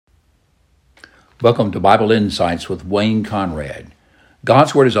Welcome to Bible Insights with Wayne Conrad.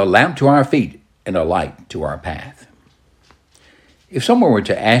 God's Word is a lamp to our feet and a light to our path. If someone were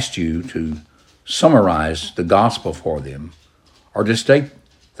to ask you to summarize the gospel for them, or to state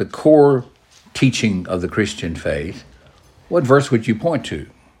the core teaching of the Christian faith, what verse would you point to?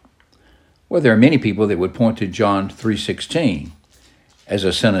 Well, there are many people that would point to John 3:16 as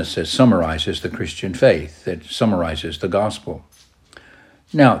a sentence that summarizes the Christian faith, that summarizes the gospel.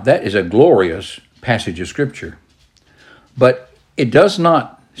 Now, that is a glorious passage of Scripture, but it does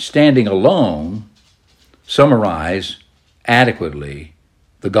not, standing alone, summarize adequately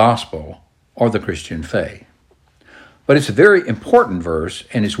the gospel or the Christian faith. But it's a very important verse,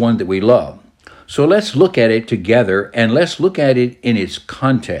 and it's one that we love. So let's look at it together, and let's look at it in its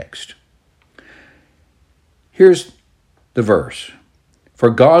context. Here's the verse. For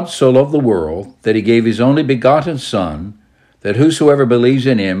God so loved the world that he gave his only begotten Son, that whosoever believes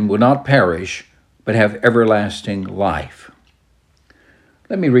in him will not perish, but have everlasting life.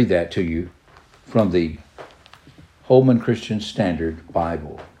 Let me read that to you from the Holman Christian Standard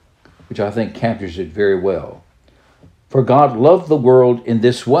Bible, which I think captures it very well. For God loved the world in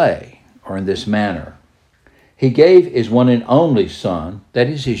this way, or in this manner. He gave his one and only Son, that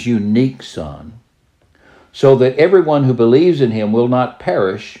is his unique Son, so that everyone who believes in him will not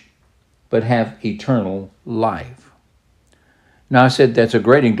perish, but have eternal life. Now, I said that's a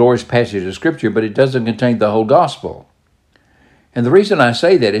great and glorious passage of Scripture, but it doesn't contain the whole gospel. And the reason I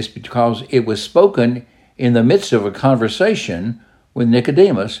say that is because it was spoken in the midst of a conversation with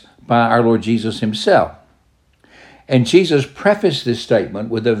Nicodemus by our Lord Jesus himself. And Jesus prefaced this statement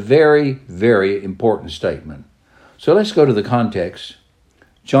with a very, very important statement. So let's go to the context.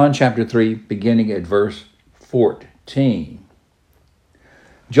 John chapter 3, beginning at verse 14.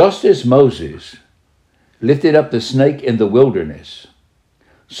 Just as Moses lifted up the snake in the wilderness,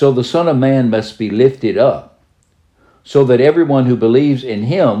 so the Son of Man must be lifted up, so that everyone who believes in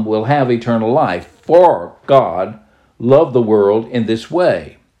him will have eternal life. For God loved the world in this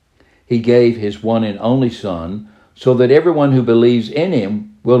way. He gave his one and only Son, so that everyone who believes in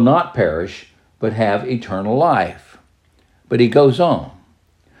him will not perish, but have eternal life. But he goes on.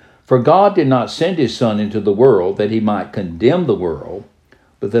 For God did not send his Son into the world that he might condemn the world,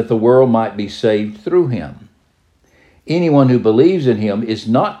 but that the world might be saved through him. Anyone who believes in him is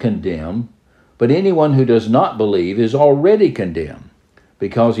not condemned, but anyone who does not believe is already condemned,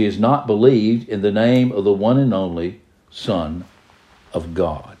 because he has not believed in the name of the one and only Son of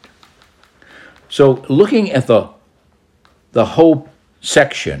God. So looking at the whole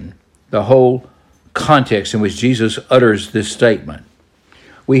section, the whole context in which Jesus utters this statement,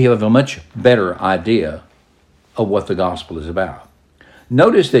 we have a much better idea of what the gospel is about.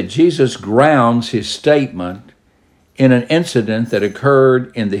 Notice that Jesus grounds his statement in an incident that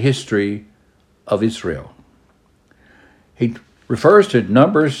occurred in the history of Israel. He refers to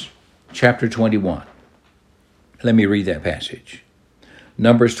Numbers chapter 21. Let me read that passage.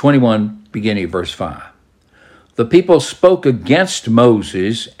 Numbers 21, beginning at verse 5. The people spoke against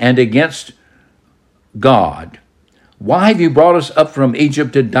Moses and against God. Why have you brought us up from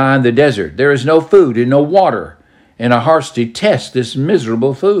Egypt to die in the desert? There is no food and no water, and our hearts detest this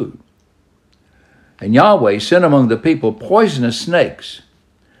miserable food. And Yahweh sent among the people poisonous snakes.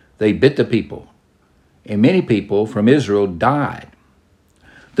 They bit the people, and many people from Israel died.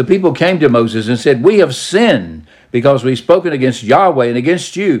 The people came to Moses and said, we have sinned because we've spoken against Yahweh and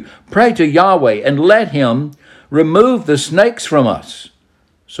against you. Pray to Yahweh and let him remove the snakes from us.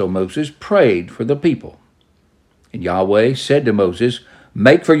 So Moses prayed for the people. And Yahweh said to Moses,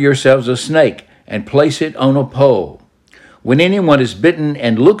 make for yourselves a snake and place it on a pole. When anyone is bitten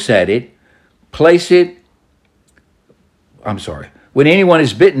and looks at it, when anyone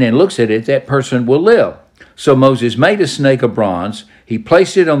is bitten and looks at it, that person will live. So Moses made a snake of bronze. He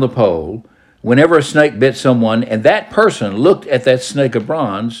placed it on the pole. Whenever a snake bit someone and that person looked at that snake of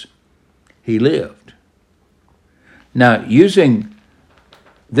bronze, he lived. Now, using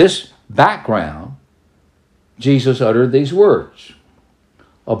this background, Jesus uttered these words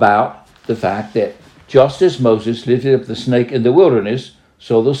about the fact that just as Moses lifted up the snake in the wilderness,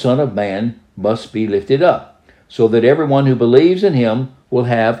 so the Son of Man must be lifted up, so that everyone who believes in him will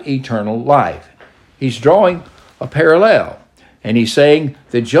have eternal life. He's drawing a parallel, and he's saying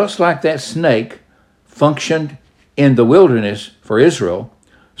that just like that snake functioned in the wilderness for Israel,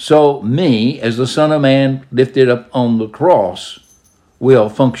 so me, as the Son of Man lifted up on the cross, will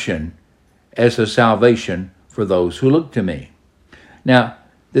function as a salvation for those who look to me. Now,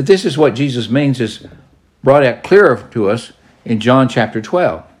 that this is what Jesus means is brought out clearer to us in John chapter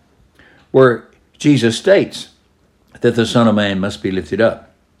 12, where Jesus states that the Son of Man must be lifted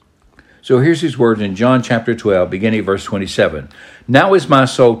up. So here's his words in John chapter 12, beginning at verse 27. Now is my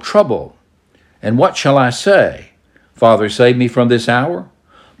soul troubled, and what shall I say? Father, save me from this hour.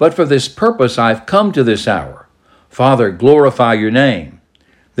 But for this purpose I've come to this hour. Father, glorify your name.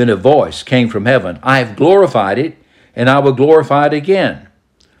 Then a voice came from heaven. I have glorified it, and I will glorify it again.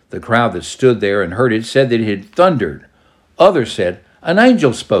 The crowd that stood there and heard it said that it had thundered. Others said, an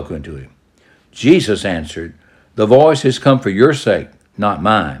angel spoke unto him. Jesus answered, the voice has come for your sake, not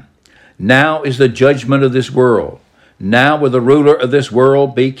mine. Now is the judgment of this world. Now will the ruler of this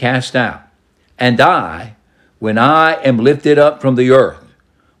world be cast out. And I, when I am lifted up from the earth,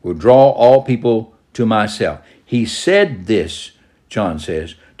 will draw all people to myself. He said this, John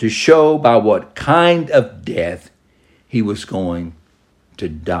says, to show by what kind of death he was going to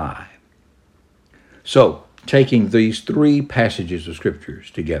die. So, taking these three passages of scriptures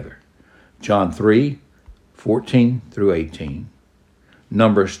together, John 3, 14 through 18,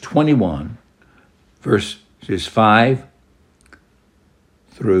 Numbers 21, verses 5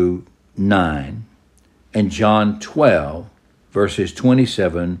 through 9, and John 12, verses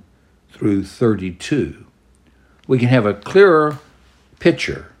 27 through 32, we can have a clearer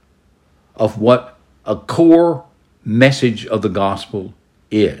picture of what a core message of the gospel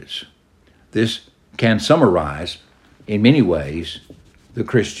is. This can summarize, in many ways, the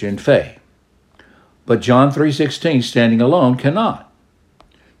Christian faith. But John 3:16, standing alone, cannot.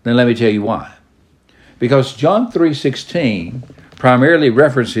 Then let me tell you why. Because John 3:16 primarily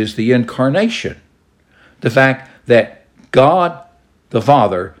references the incarnation, the fact that God the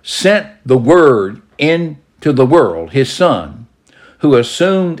Father sent the Word into the world, his Son, who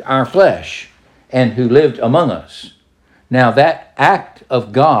assumed our flesh and who lived among us. Now that act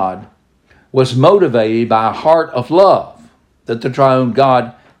of God was motivated by a heart of love that the triune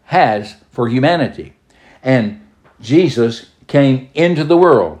God has for humanity. And Jesus came into the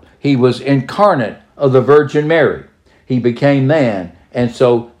world. He was incarnate of the Virgin Mary. He became man and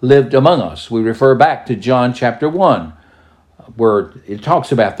so lived among us. We refer back to John chapter 1, where it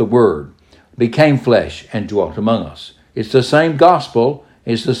talks about the Word became flesh and dwelt among us. It's the same gospel.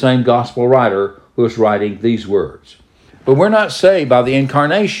 It's the same gospel writer who is writing these words. But we're not saved by the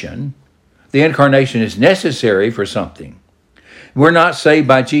incarnation. The incarnation is necessary for something. We're not saved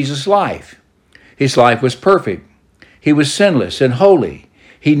by Jesus' life. His life was perfect. He was sinless and holy.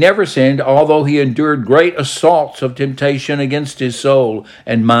 He never sinned, although he endured great assaults of temptation against his soul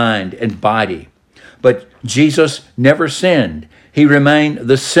and mind and body. But Jesus never sinned. He remained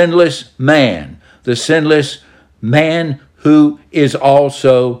the sinless man who is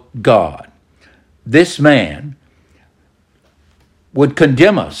also God. This man would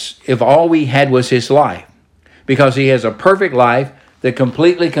condemn us if all we had was his life, because he has a perfect life that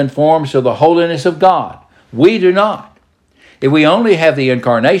completely conforms to the holiness of God. We do not. If we only have the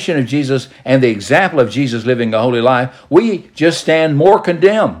incarnation of Jesus and the example of Jesus living a holy life, we just stand more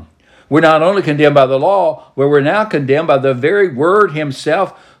condemned. We're not only condemned by the law, but we're now condemned by the very Word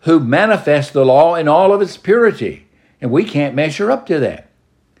himself who manifests the law in all of its purity. And we can't measure up to that.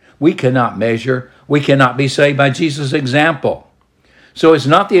 We cannot measure. We cannot be saved by Jesus' example. So it's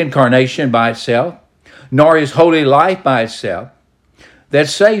not the incarnation by itself, nor his holy life by itself, that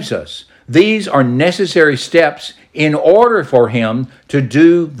saves us. These are necessary steps in order for him to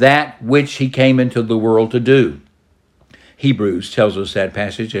do that which he came into the world to do. Hebrews tells us that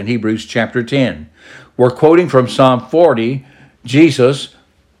passage in Hebrews chapter 10. We're quoting from Psalm 40. Jesus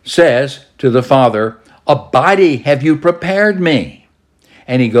says to the Father, a body have you prepared me.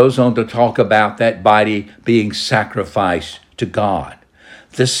 And he goes on to talk about that body being sacrificed to God.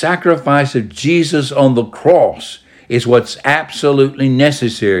 The sacrifice of Jesus on the cross is what's absolutely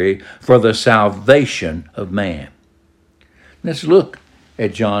necessary for the salvation of man. Let's look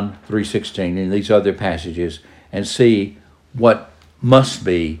at John 3:16 and these other passages and see what must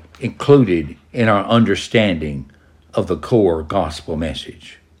be included in our understanding of the core gospel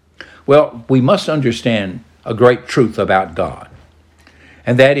message. Well, we must understand a great truth about God,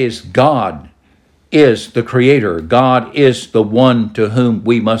 and that is God is the creator. God is the one to whom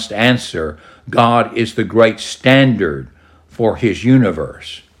we must answer. God is the great standard for his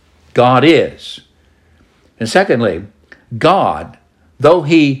universe. God is. And secondly, God, though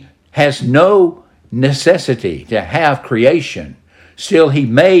he has no necessity to have creation, still he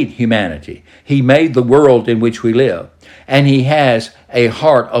made humanity. He made the world in which we live. And he has a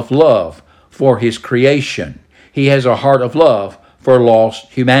heart of love for his creation. He has a heart of love for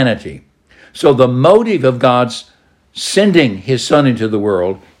lost humanity. So the motive of God's sending his Son into the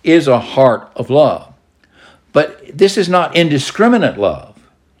world is a heart of love. But this is not indiscriminate love.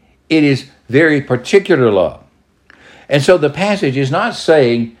 It is very particular love. And so the passage is not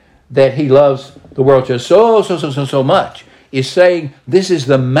saying that he loves the world just so much is saying this is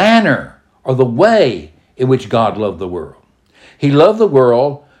the manner or the way in which God loved the world. He loved the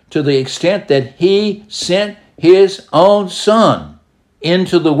world to the extent that he sent his own son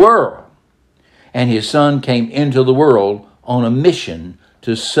into the world. And his son came into the world on a mission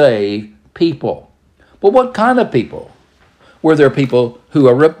to save people. But what kind of people? Were there people who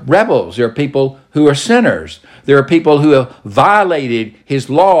are rebels? There are people who are sinners. There are people who have violated his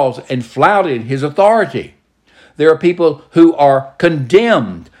laws and flouted his authority. There are people who are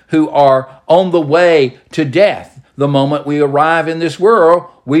condemned, who are on the way to death. The moment we arrive in this world,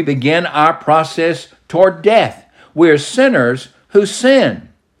 we begin our process toward death. We're sinners who sin.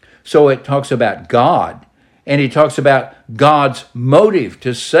 So it talks about God, and it talks about God's motive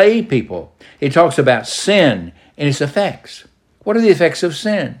to save people. It talks about sin and its effects. What are the effects of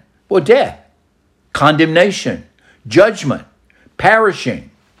sin? Well, death, condemnation, judgment,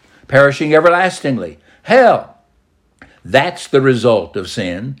 perishing everlastingly, hell. That's the result of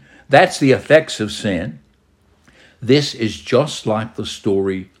sin. That's the effects of sin. This is just like the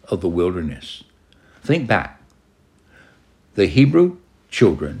story of the wilderness. Think back. The Hebrew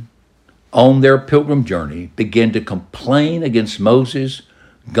children on their pilgrim journey began to complain against Moses,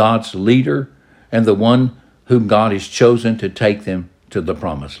 God's leader, and the one whom God has chosen to take them to the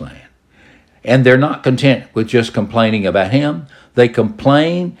promised land. And they're not content with just complaining about him. They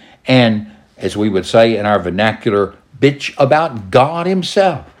complain and, as we would say in our vernacular, bitch about God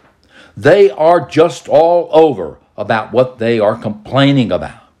himself. They are just all over about what they are complaining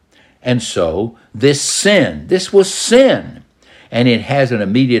about. And so this was sin, and it has an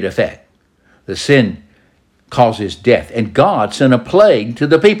immediate effect. The sin causes death, and God sent a plague to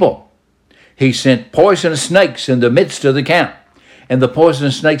the people. He sent poisonous snakes in the midst of the camp, and the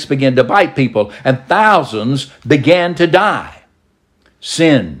poisonous snakes began to bite people, and thousands began to die.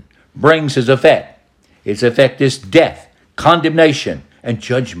 Sin brings its effect. Its effect is death, condemnation, and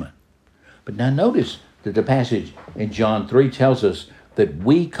judgment. But now notice that the passage in John 3 tells us that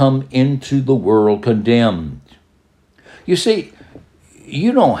we come into the world condemned. You see,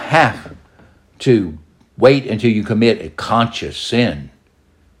 you don't have to wait until you commit a conscious sin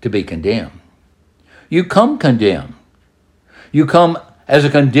to be condemned. You come condemned. You come as a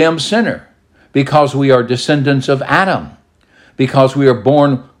condemned sinner because we are descendants of Adam, because we are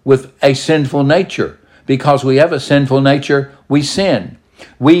born with a sinful nature. Because we have a sinful nature, we sin.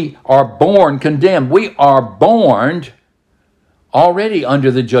 We are born condemned. We are born already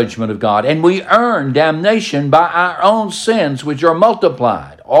under the judgment of God, and we earn damnation by our own sins, which are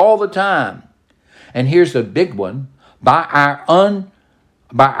multiplied all the time. And here's the big one: by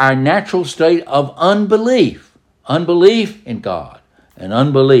our natural state of unbelief in God and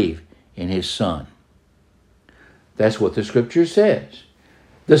unbelief in his Son. That's what the Scripture says.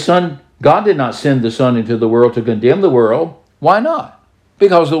 God did not send the Son into the world to condemn the world. Why not?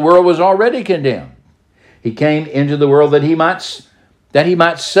 Because the world was already condemned. He came into the world that he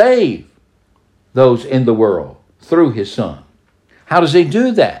might save those in the world through his Son. How does he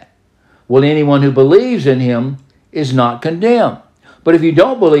do that? Well, anyone who believes in him is not condemned. But if you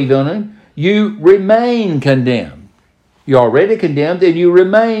don't believe in him, you remain condemned. You're already condemned and you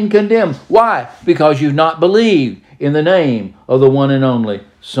remain condemned. Why? Because you've not believed in the name of the one and only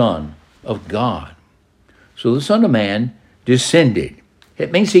Son of God. So the Son of Man descended.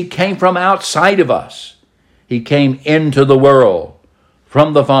 It means he came from outside of us. He came into the world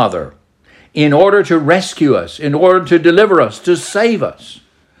from the Father in order to rescue us, in order to deliver us, to save us.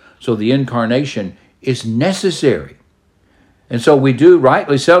 So the incarnation is necessary. And so we do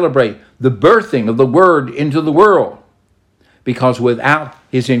rightly celebrate the birthing of the Word into the world, because without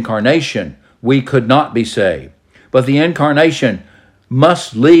his incarnation, we could not be saved. But the incarnation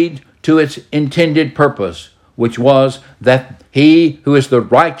must lead to its intended purpose, which was that he who is the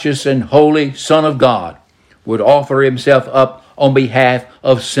righteous and holy Son of God would offer himself up on behalf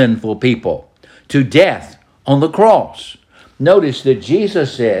of sinful people to death on the cross. Notice that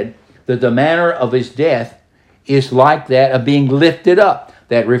Jesus said that the manner of his death is like that of being lifted up.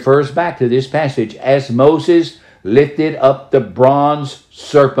 That refers back to this passage, as Moses lifted up the bronze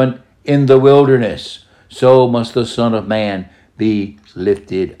serpent in the wilderness, so must the Son of Man be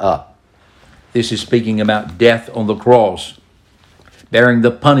lifted up. This is speaking about death on the cross, bearing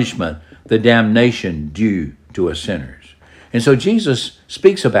the punishment, the damnation due to us sinners. And so Jesus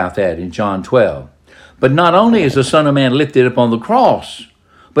speaks about that in John 12. But not only is the Son of Man lifted up on the cross,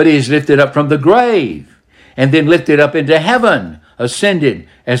 but he is lifted up from the grave and then lifted up into heaven, ascended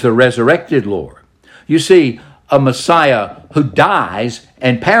as the resurrected Lord. You see, a Messiah who dies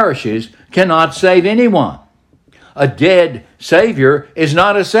and perishes cannot save anyone. A dead Savior is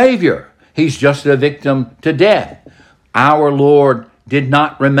not a Savior. He's just a victim to death. Our Lord did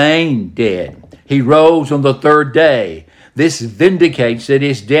not remain dead. He rose on the third day. This vindicates that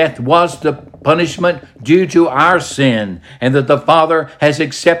his death was the punishment due to our sin, and that the Father has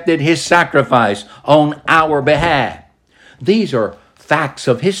accepted his sacrifice on our behalf. These are facts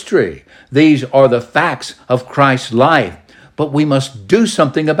of history. These are the facts of Christ's life, but we must do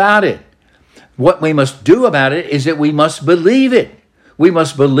something about it. What we must do about it is that we must believe it. We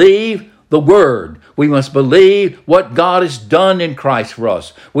must believe the Word. We must believe what God has done in Christ for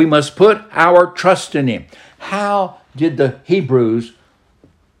us. We must put our trust in him. How did the Hebrews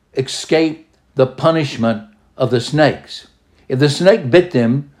escape the punishment of the snakes? If the snake bit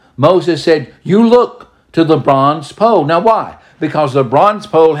them, Moses said, "You look to the bronze pole." Now why? Because the bronze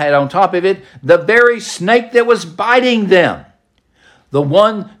pole had on top of it the very snake that was biting them, the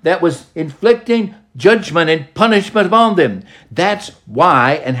one that was inflicting judgment and punishment upon them. That's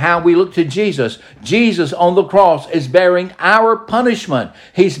why and how we look to Jesus. Jesus on the cross is bearing our punishment.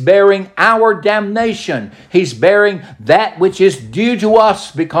 He's bearing our damnation. He's bearing that which is due to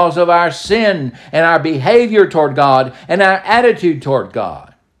us because of our sin and our behavior toward God and our attitude toward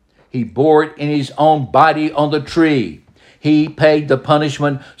God. He bore it in his own body on the tree. He paid the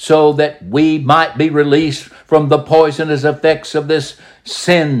punishment so that we might be released from the poisonous effects of this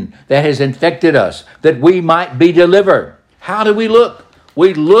sin that has infected us, that we might be delivered. How do we look?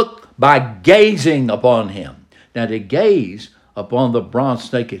 We look by gazing upon him. Now, to gaze upon the bronze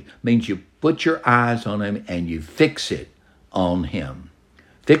snake means you put your eyes on him and you fix it on him.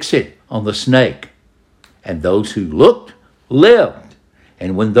 Fix it on the snake. And those who looked lived.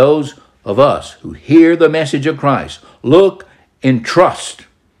 And when those of us who hear the message of Christ look in trust,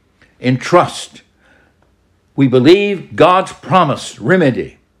 we believe God's promised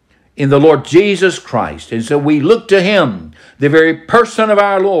remedy in the Lord Jesus Christ. And so we look to him, the very person of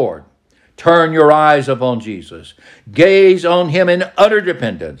our Lord. Turn your eyes upon Jesus. Gaze on him in utter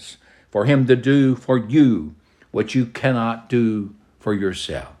dependence for him to do for you what you cannot do for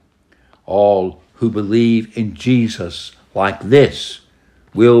yourself. All who believe in Jesus like this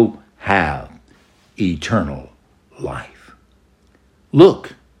will have eternal life.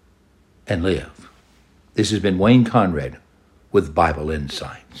 Look and live. This has been Wayne Conrad with Bible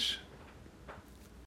Insights.